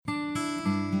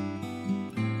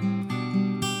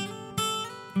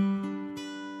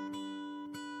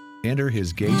Enter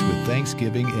His gates with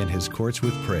thanksgiving and His courts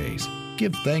with praise.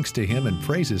 Give thanks to Him and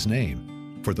praise His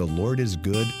name, for the Lord is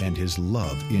good and His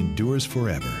love endures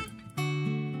forever.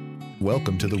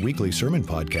 Welcome to the weekly sermon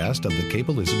podcast of the Cape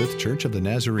Elizabeth Church of the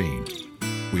Nazarene.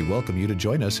 We welcome you to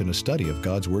join us in a study of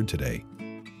God's Word today.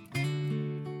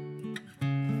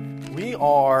 We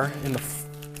are in the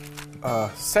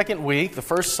second week, the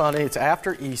first Sunday. It's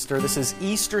after Easter. This is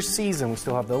Easter season. We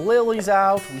still have the lilies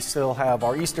out. We still have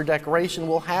our Easter decoration.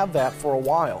 We'll have that for a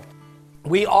while.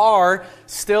 We are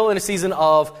still in a season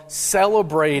of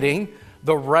celebrating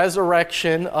the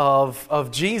resurrection of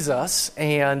Jesus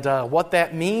and what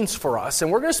that means for us.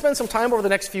 And we're going to spend some time over the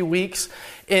next few weeks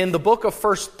in the book of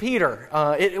 1 Peter.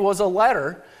 It was a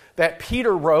letter that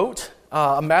Peter wrote,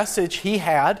 a message he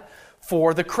had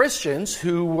for the Christians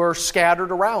who were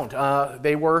scattered around.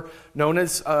 They were known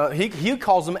as, he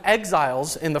calls them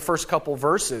exiles in the first couple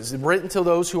verses, written to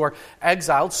those who are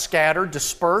exiled, scattered,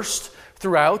 dispersed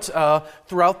throughout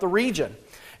the region.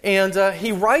 And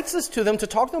he writes this to them to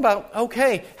talk to them about,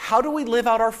 okay, how do we live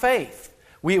out our faith?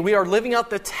 We are living out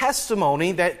the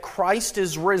testimony that Christ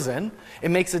is risen.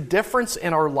 It makes a difference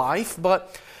in our life,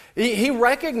 but he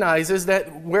recognizes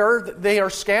that where they are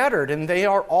scattered, and they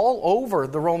are all over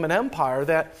the Roman Empire,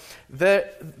 that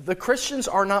the Christians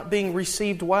are not being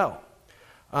received well.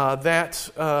 That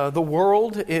the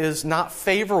world is not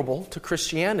favorable to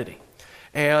Christianity.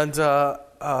 And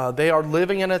they are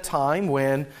living in a time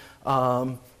when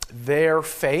their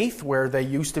faith, where they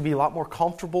used to be a lot more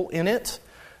comfortable in it,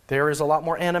 there is a lot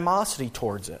more animosity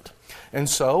towards it. And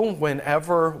so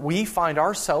whenever we find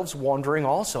ourselves wondering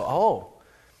also,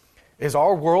 is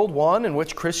our world one in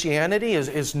which Christianity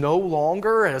is no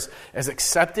longer as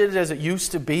accepted as it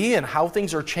used to be, and how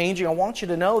things are changing? I want you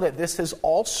to know that this has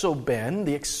also been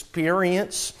the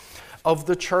experience of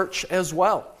the church as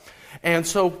well. And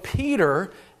so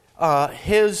Peter,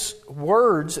 his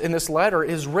words in this letter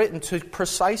is written to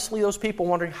precisely those people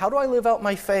wondering, how do I live out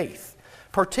my faith?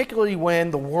 Particularly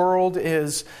when the world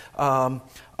is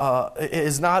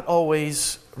not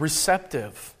always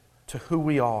receptive to who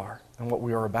we are and what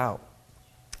we are about.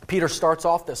 Peter starts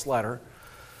off this letter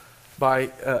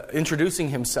by introducing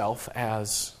himself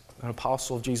as an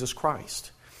apostle of Jesus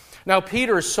Christ. Now,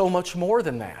 Peter is so much more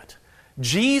than that.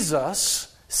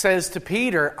 Jesus says to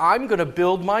Peter, I'm going to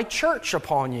build my church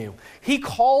upon you. He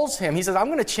calls him, he says, I'm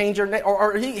going to change your name,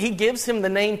 or he gives him the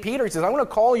name Peter. He says, I'm going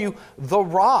to call you the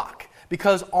Rock,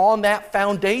 because on that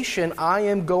foundation I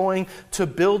am going to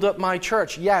build up my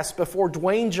church. Yes, before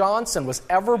Dwayne Johnson was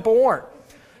ever born,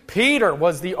 Peter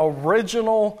was the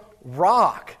original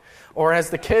rock, or as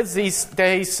the kids these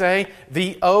days say,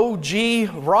 the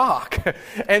OG rock.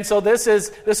 And so this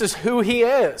is who he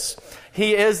is.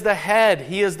 He is the head.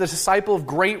 He is the disciple of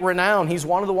great renown. He's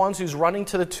one of the ones who's running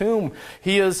to the tomb.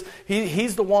 He's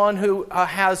the one who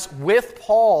has, with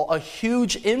Paul, a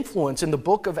huge influence in the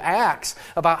book of Acts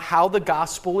about how the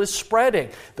gospel is spreading.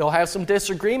 They'll have some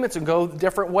disagreements and go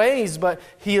different ways, but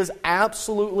he is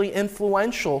absolutely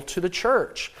influential to the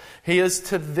church. He is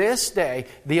to this day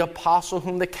the apostle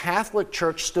whom the Catholic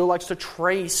Church still likes to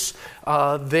trace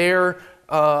their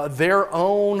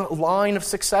own line of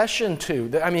succession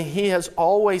to. I mean, he has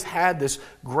always had this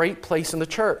great place in the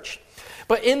church.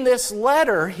 But in this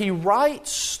letter, he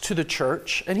writes to the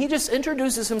church, and he just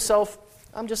introduces himself,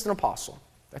 I'm just an apostle.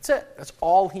 That's it. That's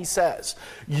all he says.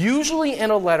 Usually in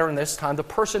a letter in this time, the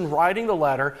person writing the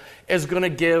letter is going to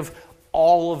give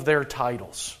all of their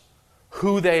titles,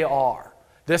 who they are.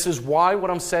 This is why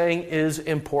what I'm saying is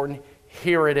important.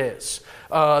 Here it is.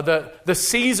 The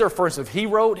Caesar, for instance, if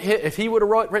he would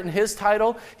have written his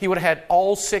title, he would have had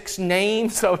all 6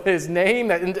 names of his name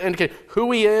that indicate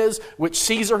who he is, which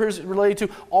Caesar is related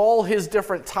to, all his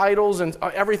different titles and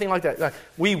everything like that.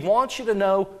 We want you to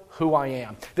know who I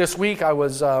am. This week I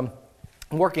was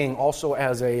working also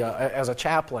as a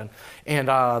chaplain,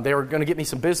 and they were going to get me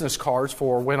some business cards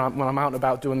for when I'm out and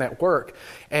about doing that work.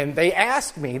 And they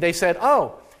asked me, they said,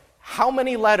 how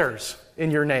many letters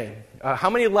in your name?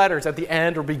 How many letters at the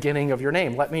end or beginning of your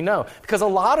name? Let me know. Because a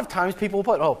lot of times people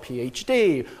put,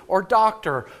 PhD, or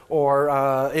doctor,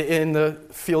 or in the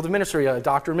field of ministry, a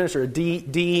doctor of ministry,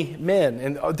 D Min,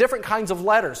 and different kinds of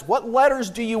letters. What letters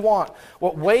do you want?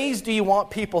 What ways do you want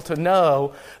people to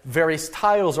know various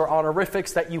titles or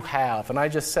honorifics that you have? And I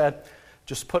just said,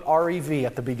 just put REV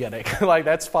at the beginning. Like,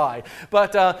 that's fine.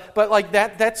 But like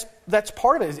that's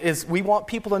part of it, is we want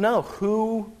people to know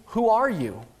who are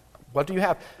you? What do you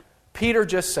have? Peter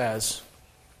just says,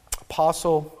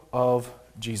 apostle of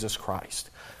Jesus Christ.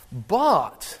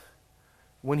 But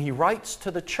when he writes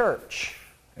to the church,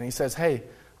 and he says, hey,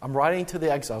 I'm writing to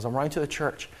the exiles, I'm writing to the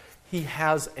church, he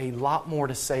has a lot more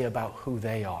to say about who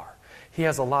they are. He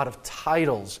has a lot of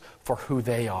titles for who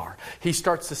they are. He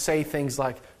starts to say things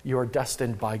like, you are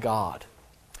destined by God.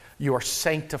 You are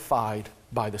sanctified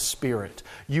by the Spirit.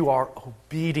 You are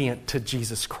obedient to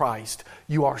Jesus Christ.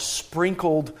 You are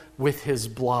sprinkled with His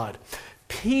blood.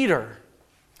 Peter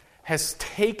has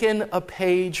taken a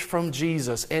page from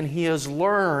Jesus, and he has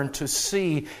learned to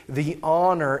see the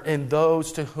honor in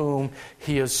those to whom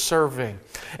he is serving.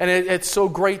 And it's so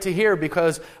great to hear,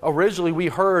 because originally we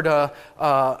heard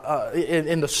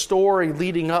in the story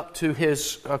leading up to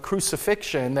his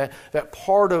crucifixion that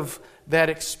part of that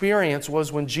experience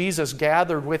was when Jesus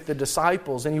gathered with the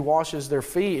disciples and he washes their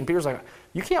feet. And Peter's like,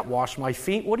 you can't wash my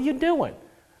feet. What are you doing?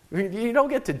 You don't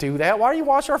get to do that. Why are you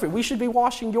washing our feet? We should be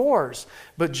washing yours.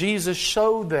 But Jesus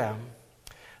showed them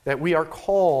that we are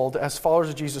called, as followers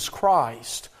of Jesus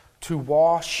Christ, to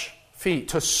wash feet,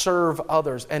 to serve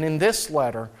others. And in this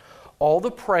letter, all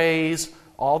the praise,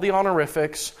 all the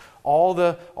honorifics, all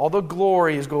the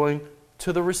glory is going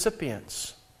to the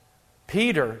recipients.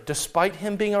 Peter, despite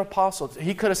him being an apostle,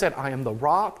 he could have said, I am the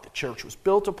rock, the church was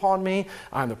built upon me,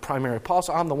 I'm the primary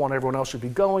apostle, I'm the one everyone else should be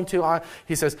going to.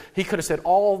 He could have said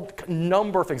all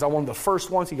number of things. I'm one of the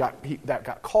first ones that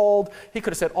got called. He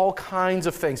could have said all kinds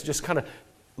of things, just kind of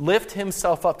lift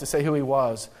himself up to say who he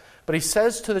was. But he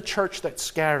says to the church that's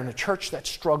scattered, the church that's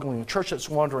struggling, the church that's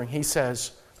wandering, he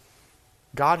says,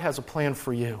 God has a plan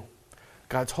for you.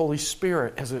 God's Holy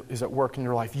Spirit is at work in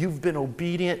your life. You've been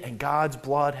obedient and God's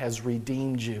blood has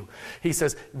redeemed you. He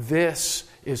says, this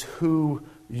is who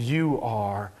you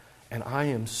are and I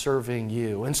am serving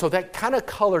you. And so that kind of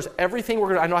colors everything we're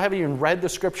going to... I know I haven't even read the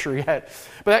scripture yet,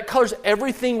 but that colors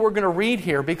everything we're going to read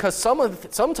here, because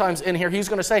sometimes in here he's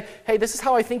going to say, hey, this is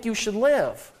how I think you should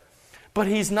live. But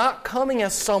he's not coming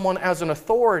as someone as an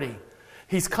authority.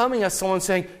 He's coming as someone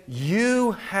saying,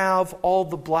 you have all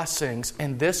the blessings,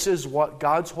 and this is what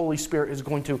God's Holy Spirit is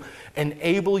going to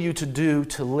enable you to do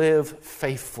to live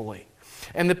faithfully.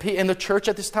 And the church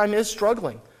at this time is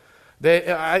struggling.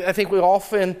 I think we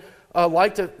often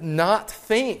like to not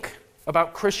think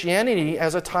about Christianity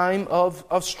as a time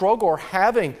of struggle or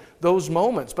having those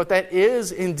moments. But that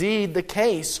is indeed the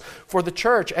case for the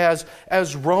church as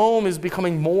Rome is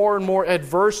becoming more and more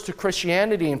adverse to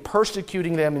Christianity and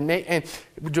persecuting them and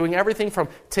doing everything from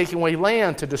taking away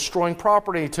land to destroying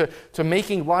property to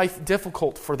making life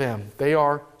difficult for them. They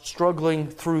are struggling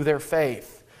through their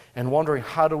faith and wondering,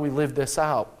 how do we live this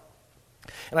out?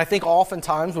 And I think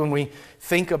oftentimes when we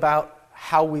think about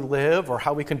how we live or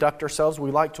how we conduct ourselves,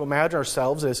 we like to imagine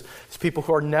ourselves as people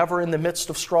who are never in the midst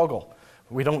of struggle.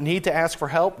 We don't need to ask for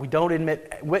help. We don't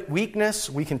admit weakness.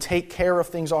 We can take care of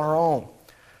things on our own.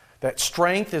 That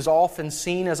strength is often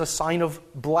seen as a sign of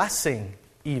blessing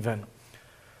even.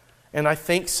 And I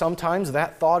think sometimes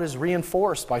that thought is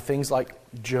reinforced by things like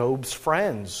Job's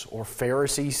friends or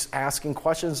Pharisees asking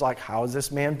questions like, how is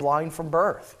this man blind from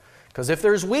birth? Because if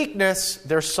there's weakness,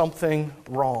 there's something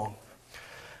wrong.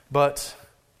 But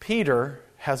Peter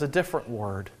has a different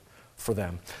word for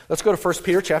them. Let's go to 1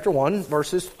 Peter chapter 1,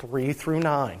 verses 3 through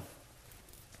 9.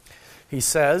 He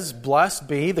says, blessed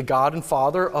be the God and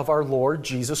Father of our Lord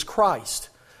Jesus Christ.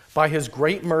 By His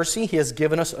great mercy, He has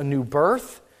given us a new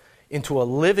birth into a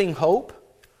living hope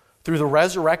through the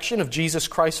resurrection of Jesus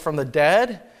Christ from the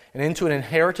dead and into an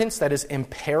inheritance that is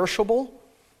imperishable,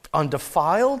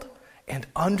 undefiled, and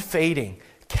unfading,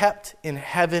 kept in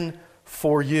heaven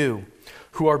for you,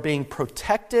 who are being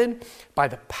protected by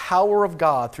the power of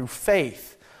God through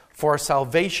faith for a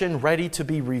salvation ready to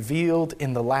be revealed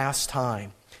in the last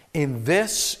time. In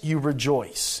this you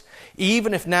rejoice,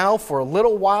 even if now for a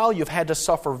little while you've had to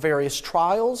suffer various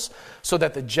trials, so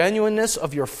that the genuineness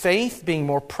of your faith, being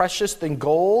more precious than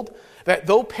gold, that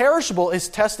though perishable is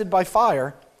tested by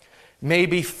fire, may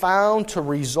be found to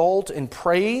result in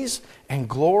praise and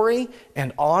glory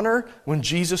and honor when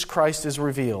Jesus Christ is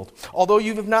revealed. Although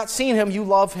you have not seen Him, you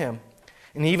love Him.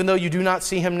 And even though you do not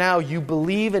see Him now, you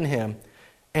believe in Him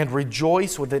and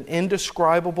rejoice with an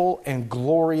indescribable and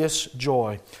glorious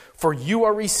joy. For you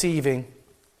are receiving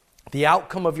the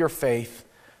outcome of your faith,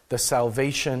 the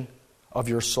salvation of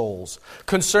your souls.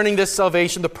 Concerning this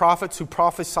salvation, the prophets who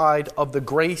prophesied of the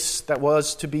grace that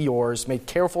was to be yours made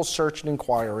careful search and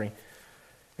inquiring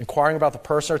about the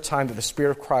person or time that the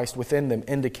Spirit of Christ within them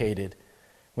indicated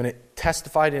when it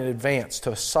testified in advance to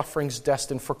the sufferings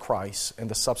destined for Christ and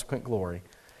the subsequent glory.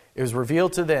 It was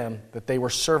revealed to them that they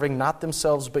were serving not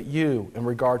themselves but you in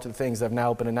regard to the things that have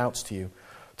now been announced to you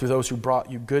through those who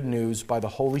brought you good news by the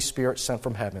Holy Spirit sent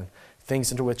from heaven,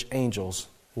 things into which angels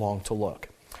long to look.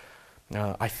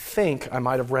 I think I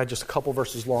might have read just a couple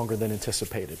verses longer than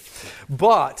anticipated.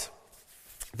 But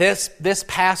This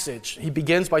passage, he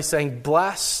begins by saying,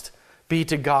 blessed be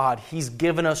to God. He's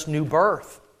given us new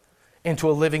birth into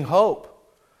a living hope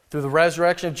through the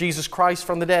resurrection of Jesus Christ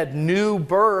from the dead. New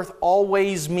birth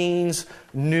always means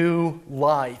new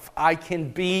life. I can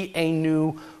be a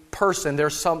new person.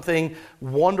 There's something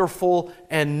wonderful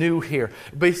and new here.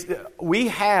 We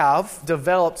have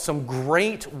developed some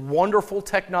great, wonderful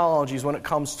technologies when it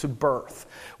comes to birth.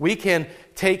 We can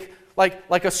take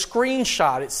like a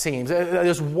screenshot, it seems,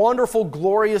 this wonderful,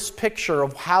 glorious picture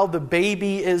of how the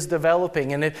baby is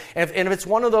developing. And if it's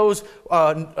one of those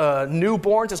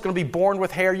newborns that's going to be born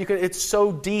with hair, it's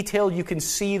so detailed you can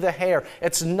see the hair.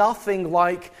 It's nothing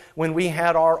like when we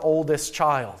had our oldest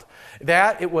child.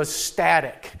 It was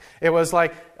static. It was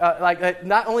like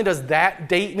not only does that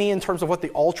date me in terms of what the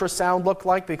ultrasound looked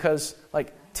like, because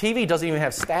TV doesn't even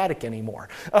have static anymore,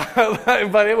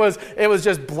 but it was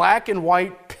just black and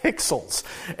white pixels,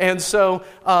 and so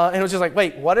and it was just like,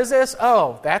 wait, what is this?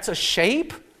 Oh, that's a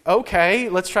shape. Okay,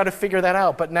 let's try to figure that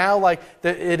out. But now,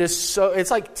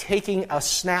 it's like taking a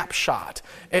snapshot.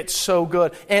 It's so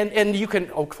good, and you can,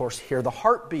 of course, hear the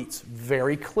heartbeats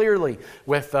very clearly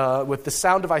with the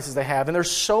sound devices they have. And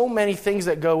there's so many things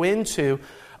that go into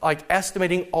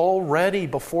estimating already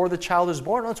before the child is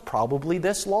born. It's probably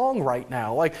this long right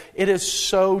now. It is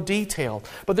so detailed.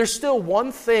 But there's still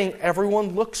one thing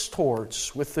everyone looks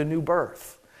towards with the new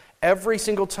birth. Every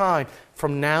single time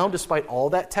from now, despite all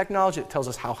that technology that tells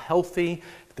us how healthy,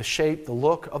 the shape, the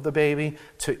look of the baby,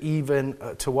 to even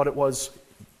to what it was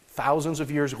thousands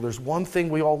of years ago, there's one thing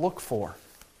we all look for.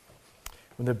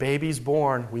 When the baby's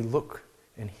born, we look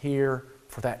and hear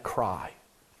for that cry.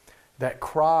 That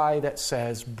cry that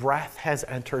says, breath has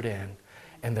entered in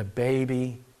and the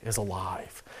baby is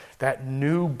alive. That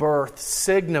new birth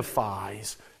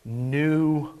signifies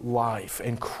new life.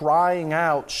 And crying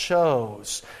out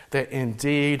shows that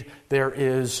indeed there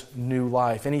is new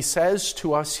life. And he says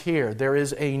to us here, there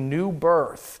is a new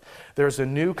birth. There's a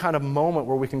new kind of moment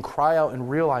where we can cry out and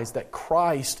realize that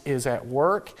Christ is at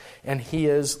work and He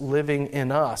is living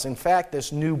in us. In fact,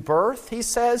 this new birth, he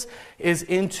says, is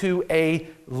into a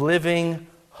living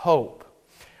hope.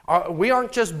 We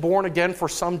aren't just born again for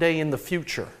someday in the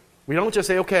future. We don't just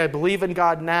say, okay, I believe in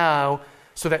God now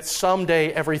so that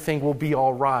someday everything will be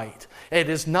all right. It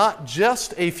is not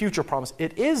just a future promise.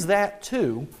 It is that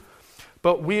too,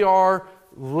 but we are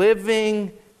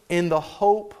living in the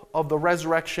hope of the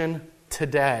resurrection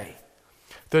today.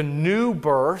 The new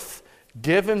birth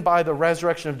given by the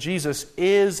resurrection of Jesus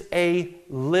is a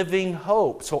living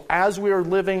hope. So as we are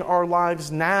living our lives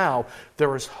now,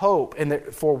 there is hope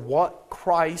for what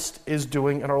Christ is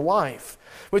doing in our life,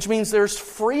 which means there's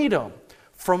freedom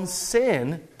from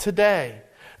sin today.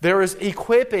 There is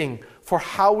equipping for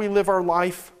how we live our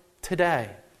life today.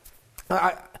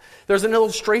 There's an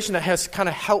illustration that has kind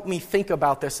of helped me think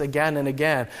about this again and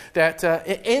again. That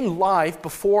in life,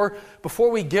 before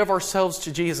we give ourselves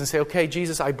to Jesus and say, okay,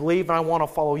 Jesus, I believe and I want to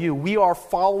follow you, we are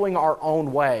following our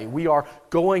own way. We are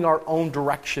going our own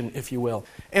direction, if you will.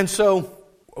 And so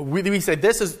we say,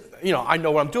 this is, I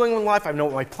know what I'm doing in life. I know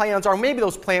what my plans are. Maybe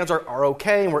those plans are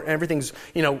okay and everything's,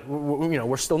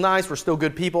 we're still nice. We're still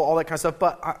good people, all that kind of stuff.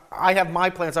 But I have my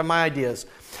plans. I have my ideas.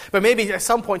 But maybe at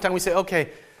some point in time we say, okay,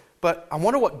 but I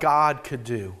wonder what God could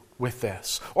do with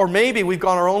this. Or maybe we've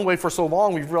gone our own way for so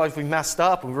long, we've realized we messed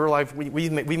up, and we realized we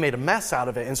made a mess out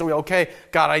of it. And so okay,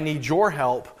 God, I need your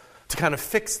help to kind of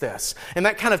fix this. And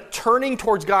that kind of turning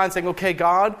towards God and saying, okay,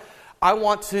 God, I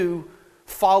want to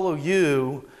follow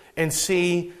you and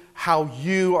see how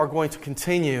you are going to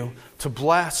continue to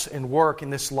bless and work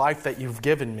in this life that you've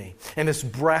given me, and this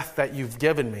breath that you've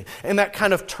given me. And that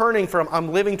kind of turning from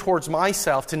I'm living towards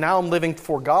myself to now I'm living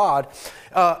for God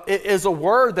is a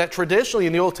word that traditionally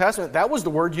in the Old Testament, that was the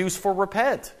word used for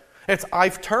repent. It's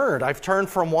I've turned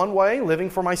from one way, living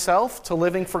for myself, to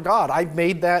living for God. I've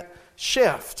made that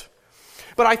shift.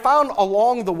 But I found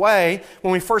along the way,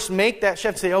 when we first make that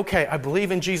shift, say, okay, I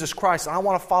believe in Jesus Christ, and I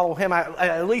want to follow Him. I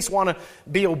at least want to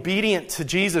be obedient to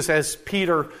Jesus, as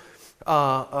Peter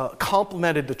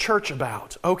complimented the church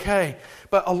about. Okay,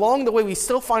 but along the way, we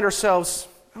still find ourselves,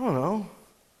 I don't know,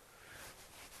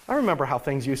 I remember how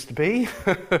things used to be.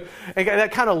 And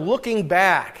that kind of looking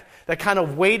back, that kind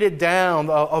of weighted down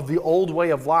of the old way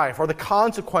of life, or the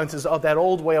consequences of that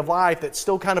old way of life that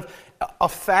still kind of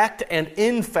affect and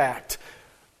infect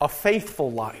a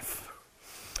faithful life.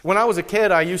 When I was a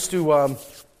kid, I used to,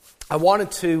 I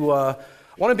wanted to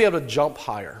be able to jump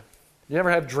higher. You ever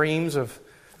have dreams of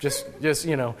just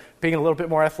being a little bit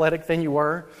more athletic than you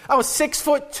were? I was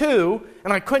 6'2",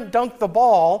 and I couldn't dunk the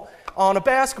ball, on a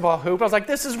basketball hoop. I was like,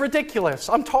 this is ridiculous.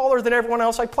 I'm taller than everyone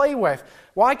else I play with.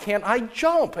 Why can't I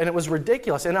jump? And it was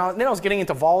ridiculous. And then I was getting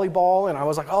into volleyball, and I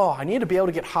was like, oh, I need to be able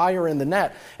to get higher in the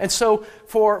net. And so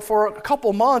for a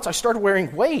couple months, I started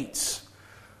wearing weights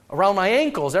around my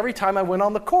ankles every time I went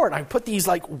on the court. I put these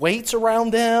like weights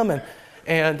around them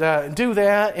and do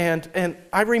that. And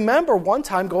I remember one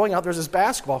time going out, there's this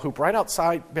basketball hoop right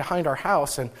outside behind our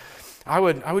house, and I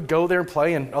would go there and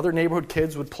play, and other neighborhood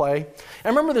kids would play. And I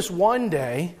remember this one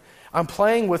day, I'm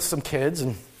playing with some kids,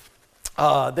 and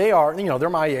they're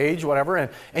my age, whatever,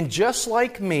 and just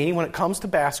like me, when it comes to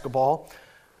basketball,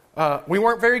 we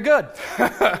weren't very good.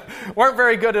 Weren't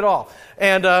very good at all.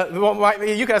 And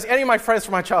you can ask any of my friends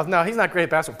from my childhood, no, he's not great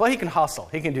at basketball, but he can hustle.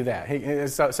 He can do that.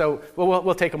 So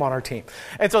we'll take him on our team.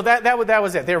 And so that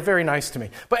was it. They were very nice to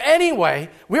me. But anyway,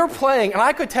 we were playing, and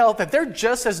I could tell that they're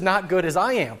just as not good as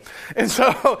I am. And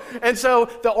so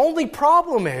the only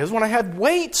problem is, when I had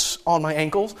weights on my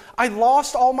ankles, I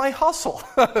lost all my hustle.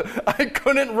 I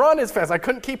couldn't run as fast. I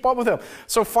couldn't keep up with them.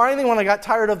 So finally, when I got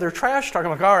tired of their trash talk,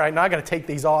 I'm like, all right, now I got to take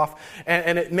these off.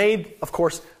 And it made, of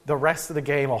course, the rest of the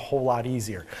game a whole lot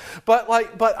easier. But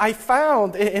I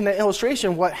found in the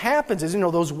illustration, what happens is,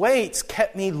 those weights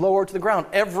kept me lower to the ground.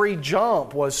 Every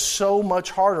jump was so much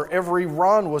harder. Every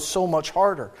run was so much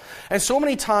harder. And so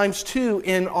many times, too,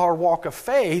 in our walk of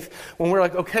faith, when we're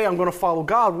like, okay, I'm going to follow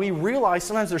God, we realize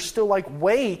sometimes there's still like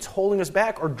weights holding us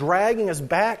back or dragging us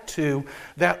back to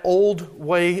that old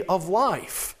way of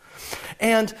life.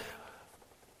 And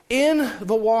in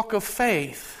the walk of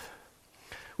faith,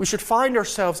 we should find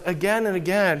ourselves again and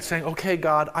again saying, okay,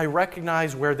 God, I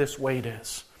recognize where this weight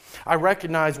is. I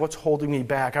recognize what's holding me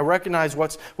back. I recognize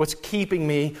what's keeping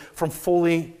me from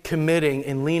fully committing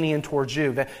and leaning in towards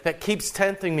you. That keeps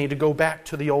tempting me to go back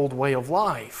to the old way of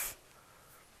life.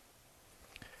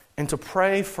 And to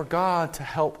pray for God to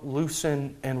help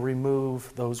loosen and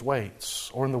remove those weights.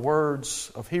 Or in the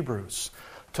words of Hebrews,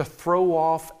 to throw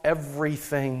off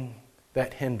everything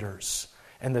that hinders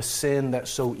and the sin that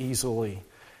so easily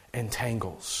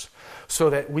entangles, so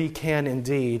that we can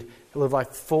indeed live life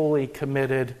fully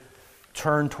committed,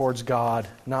 turn towards God,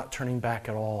 not turning back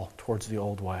at all towards the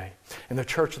old way. In the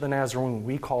Church of the Nazarene,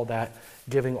 we call that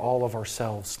giving all of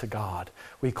ourselves to God.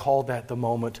 We call that the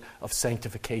moment of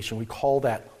sanctification. We call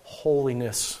that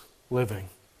holiness living.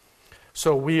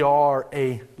 So we are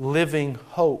a living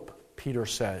hope, Peter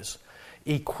says,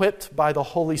 equipped by the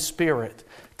Holy Spirit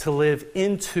to live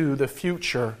into the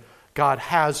future God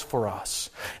has for us.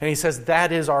 And he says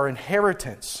that is our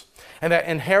inheritance. And that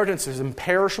inheritance is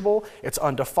imperishable, it's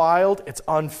undefiled, it's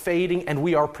unfading, and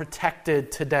we are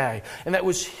protected today. And that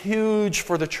was huge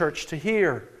for the church to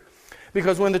hear.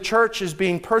 Because when the church is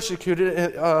being persecuted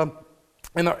in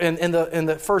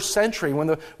the first century, when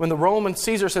the Roman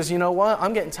Caesar says, you know what,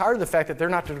 I'm getting tired of the fact that they're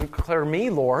not to declare me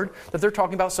Lord, that they're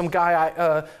talking about some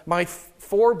guy my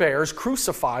forebears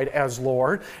crucified as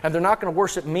Lord, and they're not going to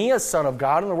worship me as Son of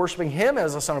God, and they're worshiping Him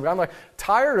as a Son of God. I'm like,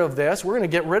 tired of this. We're going to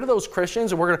get rid of those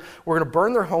Christians, and we're going to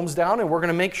burn their homes down, and we're going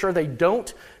to make sure they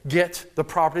don't get the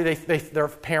property their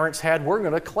parents had. We're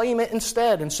going to claim it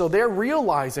instead. And so they're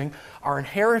realizing our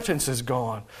inheritance is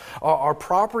gone. Our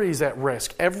property is at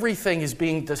risk. Everything is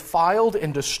being defiled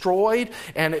and destroyed,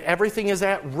 and everything is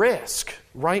at risk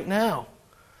right now.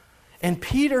 And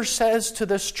Peter says to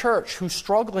this church who's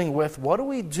struggling with, what do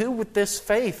we do with this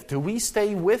faith? Do we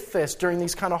stay with this during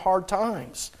these kind of hard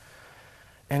times?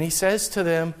 And he says to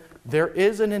them, there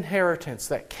is an inheritance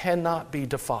that cannot be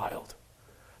defiled.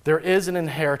 There is an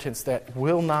inheritance that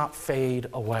will not fade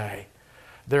away.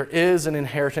 There is an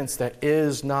inheritance that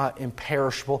is not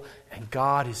imperishable, and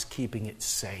God is keeping it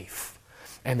safe.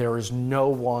 And there is no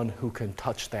one who can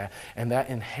touch that. And that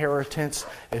inheritance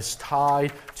is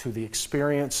tied to the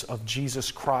experience of Jesus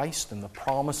Christ and the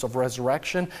promise of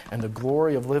resurrection and the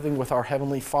glory of living with our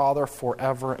Heavenly Father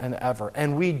forever and ever.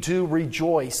 And we do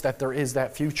rejoice that there is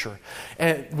that future.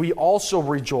 And we also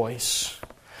rejoice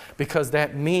because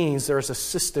that means there is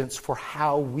assistance for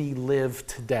how we live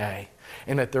today.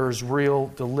 And that there is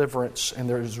real deliverance and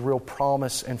there is real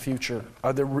promise and future.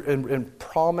 And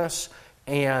promise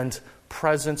and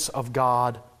presence of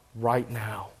God right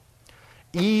now,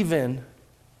 even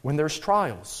when there's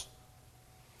trials.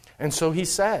 And so he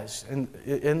says,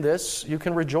 in this you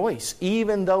can rejoice,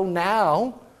 even though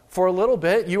now, for a little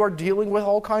bit, you are dealing with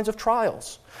all kinds of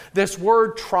trials. This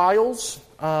word trials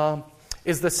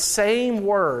is the same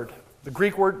word, the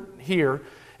Greek word here.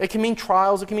 It can mean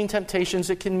trials, it can mean temptations,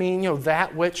 it can mean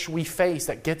that which we face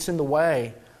that gets in the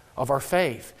way of our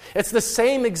faith. It's the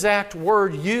same exact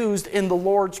word used in the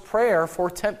Lord's Prayer for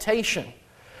temptation.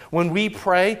 When we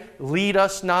pray, lead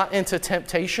us not into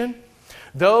temptation,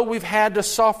 Though we've had to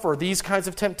suffer these kinds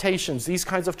of temptations, these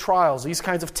kinds of trials, these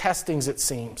kinds of testings, it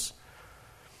seems,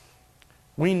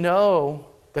 we know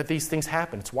that these things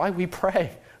happen. It's why we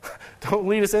pray. Don't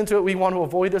lead us into it. We want to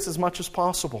avoid this as much as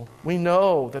possible. We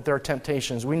know that there are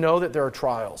temptations. We know that there are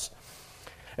trials.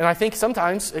 And I think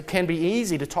sometimes it can be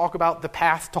easy to talk about the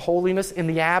path to holiness in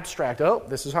the abstract. Oh,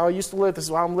 this is how I used to live. This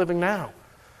is how I'm living now.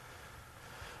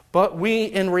 But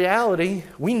in reality,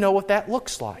 we know what that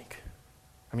looks like.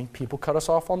 I mean, people cut us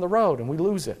off on the road and we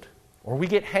lose it. Or we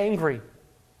get hangry.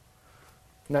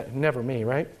 Never me,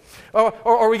 right?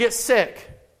 Or we get sick.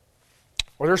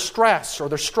 Or there's stress or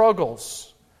there's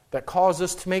struggles that cause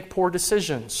us to make poor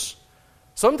decisions.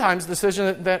 Sometimes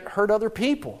decisions that hurt other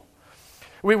people.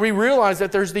 We realize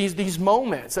that there's these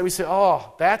moments that we say,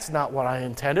 oh, that's not what I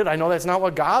intended. I know that's not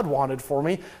what God wanted for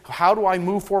me. How do I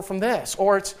move forward from this?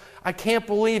 Or it's, I can't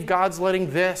believe God's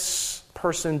letting this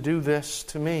person do this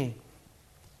to me.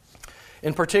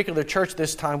 In particular, the church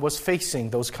this time was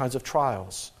facing those kinds of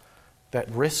trials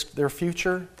that risked their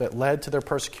future, that led to their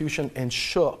persecution, and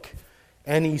shook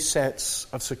any sense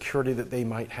of security that they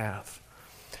might have.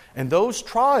 And those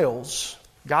trials,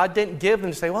 God didn't give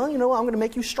them to say, well, I'm going to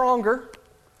make you stronger.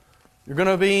 You're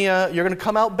going to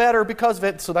come out better because of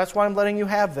it, so that's why I'm letting you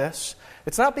have this.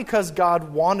 It's not because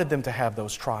God wanted them to have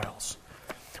those trials.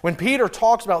 When Peter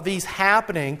talks about these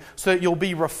happening so that you'll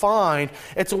be refined,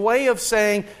 it's a way of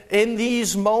saying, in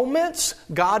these moments,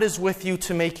 God is with you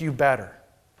to make you better.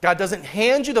 God doesn't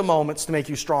hand you the moments to make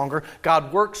you stronger.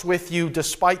 God works with you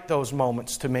despite those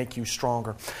moments to make you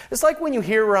stronger. It's like when you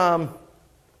hear a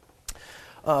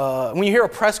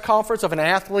press conference of an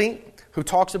athlete who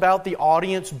talks about the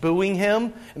audience booing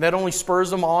him, and that only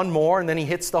spurs him on more, and then he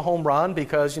hits the home run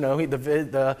because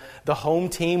the home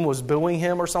team was booing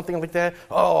him or something like that.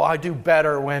 Oh, I do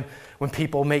better when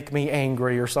people make me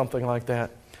angry or something like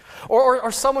that.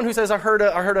 Or someone who says, I heard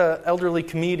an elderly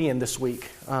comedian this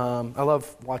week. I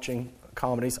love watching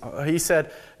comedies. He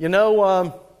said,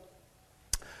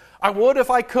 I would,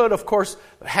 if I could, of course,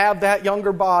 have that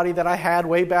younger body that I had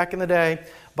way back in the day,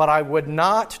 but I would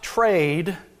not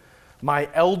trade my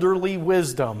elderly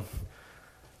wisdom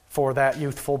for that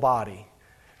youthful body.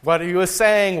 What he was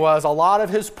saying was a lot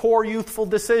of his poor youthful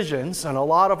decisions and a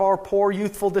lot of our poor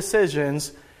youthful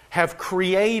decisions have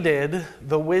created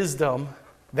the wisdom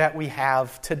that we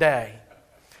have today.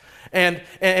 And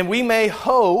we may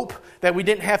hope that we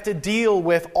didn't have to deal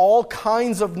with all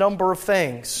kinds of number of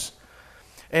things.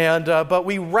 But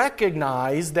we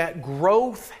recognize that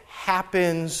growth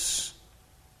happens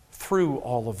through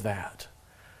all of that.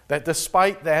 That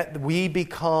despite that, we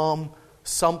become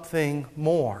something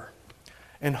more.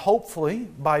 And hopefully,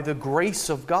 by the grace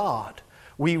of God,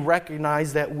 we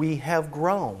recognize that we have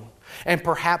grown. And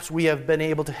perhaps we have been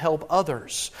able to help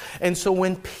others. And so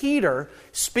when Peter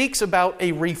speaks about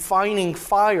a refining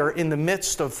fire in the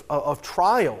midst of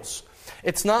trials,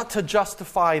 it's not to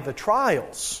justify the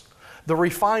trials. The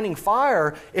refining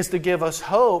fire is to give us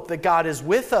hope that God is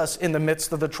with us in the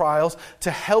midst of the trials to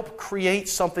help create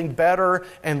something better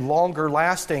and longer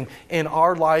lasting in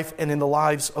our life and in the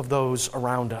lives of those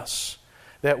around us.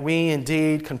 That we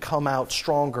indeed can come out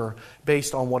stronger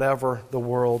based on whatever the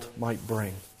world might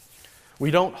bring.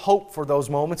 We don't hope for those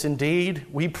moments. Indeed,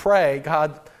 we pray,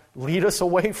 God, lead us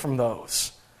away from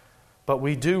those. But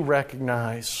we do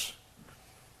recognize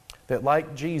that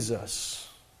like Jesus,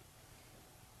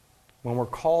 when we're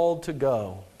called to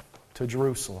go to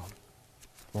Jerusalem,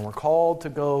 when we're called to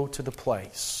go to the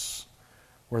place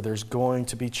where there's going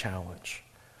to be challenge,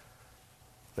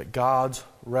 that God's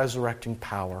resurrecting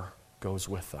power goes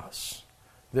with us.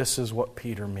 This is what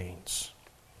Peter means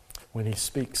when he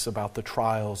speaks about the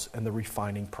trials and the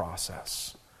refining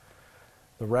process.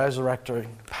 The resurrecting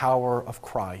power of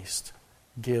Christ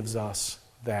gives us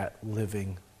that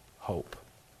living hope.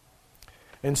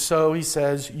 And so he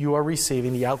says, you are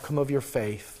receiving the outcome of your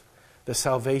faith, the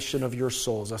salvation of your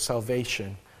souls, a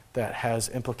salvation that has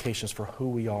implications for who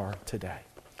we are today.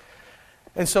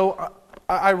 And so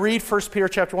I read 1 Peter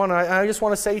chapter 1, and I just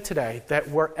want to say today that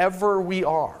wherever we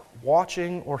are,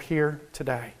 watching or here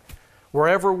today,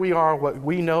 wherever we are, what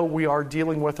we know we are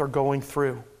dealing with or going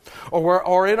through,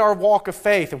 or in our walk of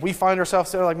faith, if we find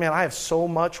ourselves there like, man, I have so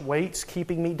much weights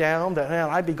keeping me down that, man,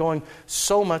 I'd be going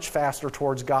so much faster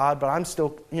towards God, but I'm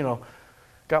still,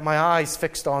 got my eyes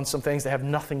fixed on some things that have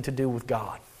nothing to do with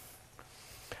God.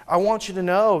 I want you to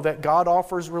know that God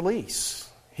offers release.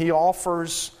 He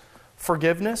offers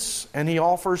forgiveness, and He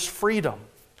offers freedom.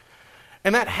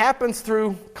 And that happens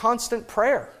through constant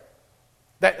prayer.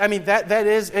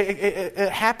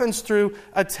 It happens through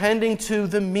attending to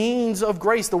the means of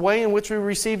grace, the way in which we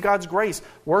receive God's grace,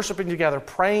 worshiping together,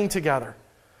 praying together,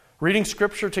 reading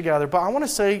Scripture together. But I want to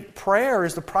say prayer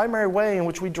is the primary way in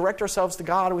which we direct ourselves to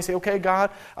God. And we say, okay,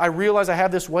 God, I realize I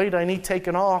have this weight I need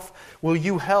taken off. Will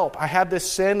you help? I have this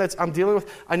sin that I'm dealing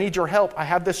with. I need your help. I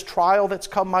have this trial that's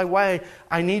come my way.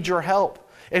 I need your help.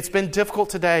 It's been difficult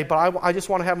today, but I just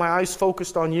want to have my eyes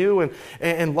focused on you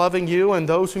and loving you and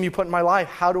those whom you put in my life.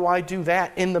 How do I do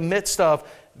that in the midst of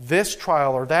this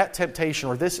trial or that temptation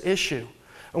or this issue?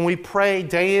 And we pray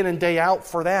day in and day out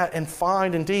for that and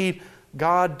find indeed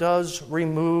God does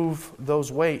remove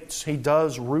those weights. He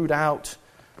does root out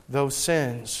those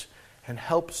sins and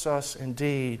helps us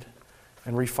indeed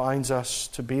and refines us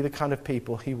to be the kind of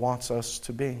people He wants us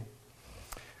to be.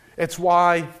 It's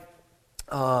why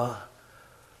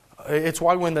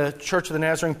when the Church of the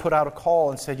Nazarene put out a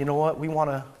call and said, you know what, we want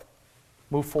to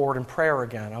move forward in prayer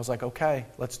again. I was like, okay,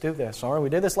 let's do this. All right, we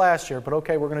did this last year, but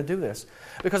okay, we're going to do this.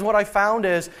 Because what I found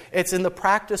is it's in the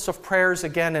practice of prayers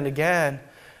again and again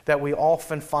that we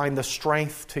often find the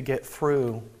strength to get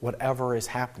through whatever is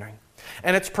happening.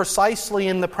 And it's precisely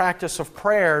in the practice of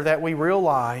prayer that we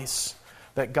realize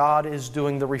that God is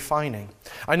doing the refining.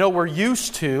 I know we're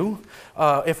used to,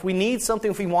 if we need something,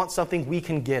 if we want something, we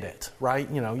can get it, right?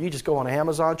 You know, you just go on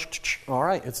Amazon, all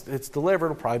right, it's delivered,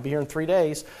 it'll probably be here in 3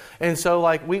 days. And so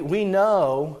like we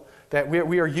know that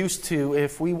we are used to,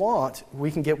 if we want,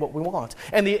 we can get what we want.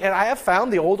 And I have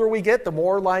found the older we get, the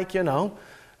more like,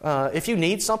 if you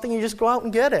need something, you just go out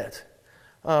and get it.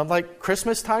 Like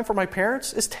Christmas time for my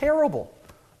parents is terrible.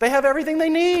 They have everything they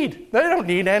need. They don't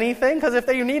need anything, because if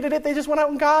they needed it, they just went out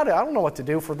and got it. I don't know what to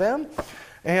do for them.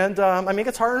 And it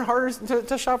gets harder and harder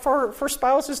to shop for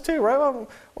spouses too, right?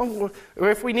 Well,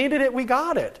 if we needed it, we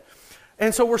got it.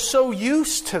 And so we're so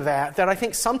used to that I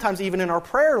think sometimes even in our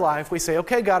prayer life, we say,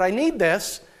 okay, God, I need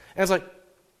this. And it's like,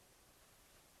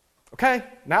 okay,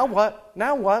 now what?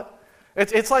 Now what?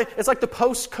 It's like the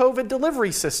post-COVID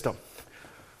delivery system.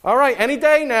 All right, any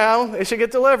day now, it should get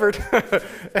delivered.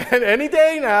 And any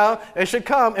day now, it should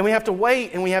come. And we have to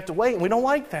wait, and we have to wait, and we don't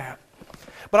like that.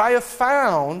 But I have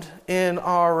found in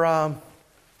our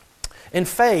in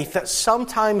faith that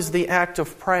sometimes the act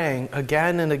of praying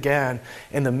again and again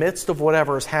in the midst of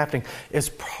whatever is happening is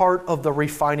part of the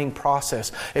refining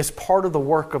process. It's part of the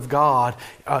work of God,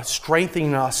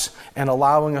 strengthening us and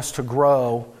allowing us to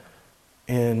grow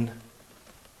in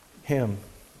Him.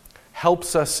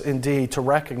 Helps us indeed to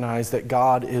recognize that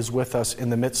God is with us in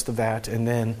the midst of that, and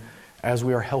then as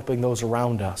we are helping those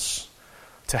around us,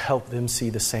 to help them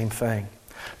see the same thing.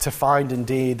 To find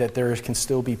indeed that there can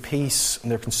still be peace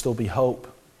and there can still be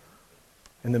hope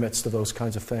in the midst of those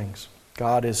kinds of things.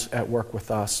 God is at work with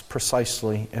us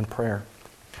precisely in prayer.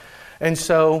 And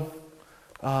so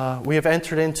we have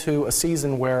entered into a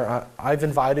season where I've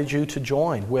invited you to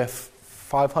join with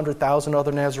 500,000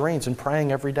 other Nazarenes in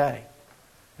praying every day.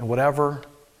 And whatever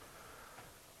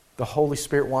the Holy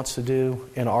Spirit wants to do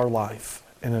in our life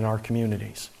and in our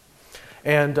communities.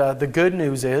 And the good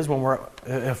news is,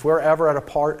 if we're ever at a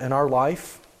part in our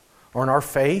life or in our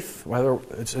faith, whether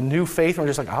it's a new faith or we're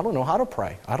just like, I don't know how to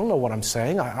pray. I don't know what I'm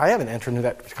saying. I haven't entered into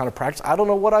that kind of practice. I don't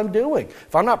know what I'm doing.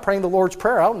 If I'm not praying the Lord's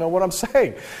Prayer, I don't know what I'm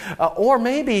saying. Or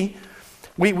maybe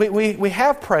we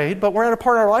have prayed, but we're at a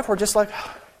part in our life where we're just like,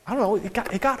 I don't know,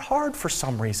 it got hard for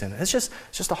some reason. It's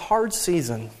just a hard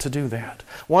season to do that.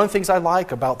 One of the things I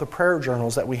like about the prayer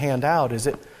journals that we hand out is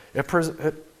it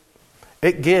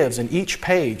gives in each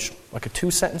page, like a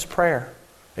 2-sentence prayer,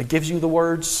 it gives you the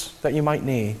words that you might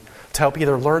need to help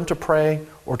either learn to pray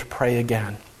or to pray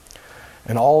again.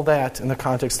 And all that in the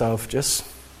context of just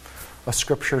a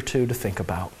scripture or two to think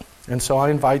about. And so I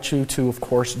invite you to, of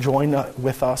course, join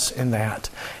with us in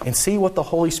that and see what the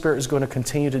Holy Spirit is going to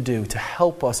continue to do to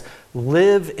help us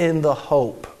live in the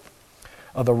hope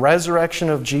of the resurrection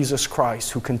of Jesus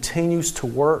Christ, who continues to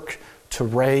work to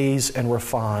raise and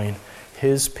refine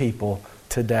His people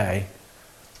today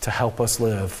to help us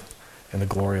live in the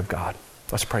glory of God.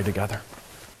 Let's pray together.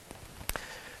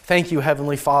 Thank you,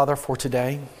 Heavenly Father, for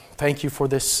today. Thank you for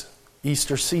this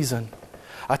Easter season.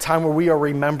 A time where we are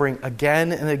remembering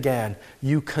again and again,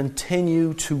 you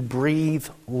continue to breathe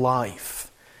life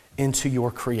into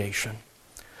your creation.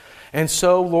 And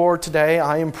so, Lord, today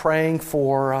I am praying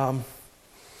for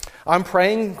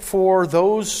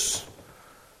those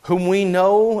whom we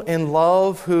know and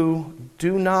love who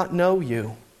do not know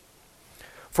you,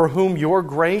 for whom your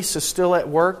grace is still at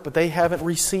work, but they haven't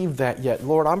received that yet.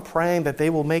 Lord, I'm praying that they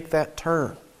will make that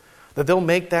turn, that they'll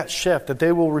make that shift, that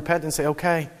they will repent and say,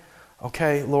 okay,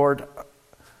 Lord,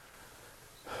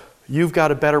 you've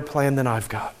got a better plan than I've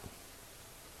got.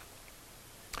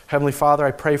 Heavenly Father, I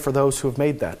pray for those who have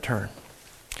made that turn.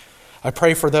 I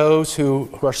pray for those who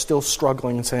are still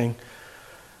struggling and saying,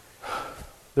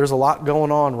 there's a lot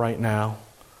going on right now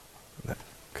that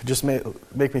could just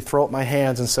make me throw up my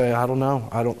hands and say, I don't know.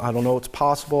 I don't know what's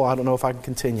possible. I don't know if I can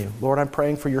continue. Lord, I'm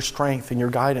praying for your strength and your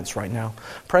guidance right now.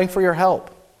 Praying for your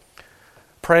help.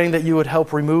 Praying that you would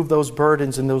help remove those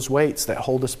burdens and those weights that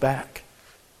hold us back.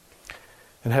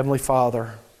 And Heavenly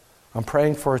Father, I'm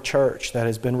praying for a church that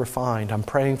has been refined. I'm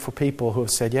praying for people who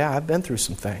have said, yeah, I've been through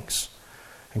some things.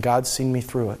 And God's seen me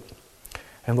through it.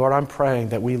 And Lord, I'm praying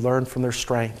that we learn from their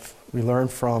strength. We learn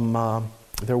from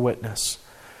their witness.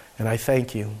 And I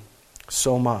thank you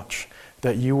so much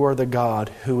that you are the God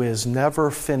who is never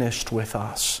finished with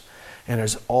us and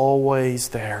is always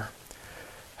there.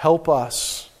 Help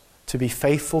us to be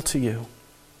faithful to you.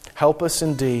 Help us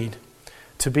indeed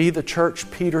to be the church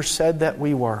Peter said that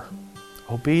we were,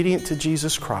 obedient to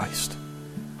Jesus Christ,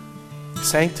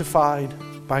 sanctified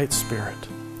by its Spirit.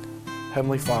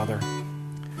 Heavenly Father,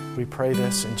 we pray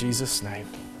this in Jesus' name.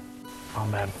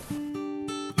 Amen.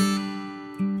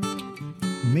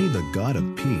 May the God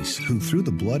of peace, who through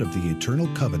the blood of the eternal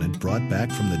covenant brought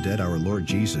back from the dead our Lord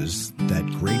Jesus, that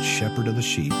great shepherd of the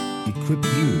sheep, equip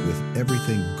you with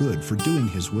everything good for doing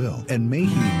his will, and may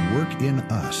he work in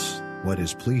us what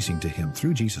is pleasing to him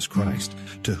through Jesus Christ,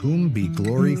 to whom be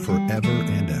glory forever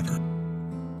and ever.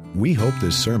 We hope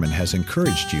this sermon has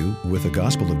encouraged you with the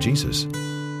gospel of Jesus.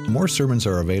 More sermons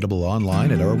are available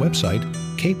online at our website,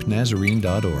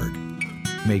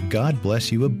 capenazarene.org. May God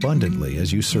bless you abundantly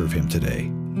as you serve him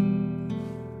today.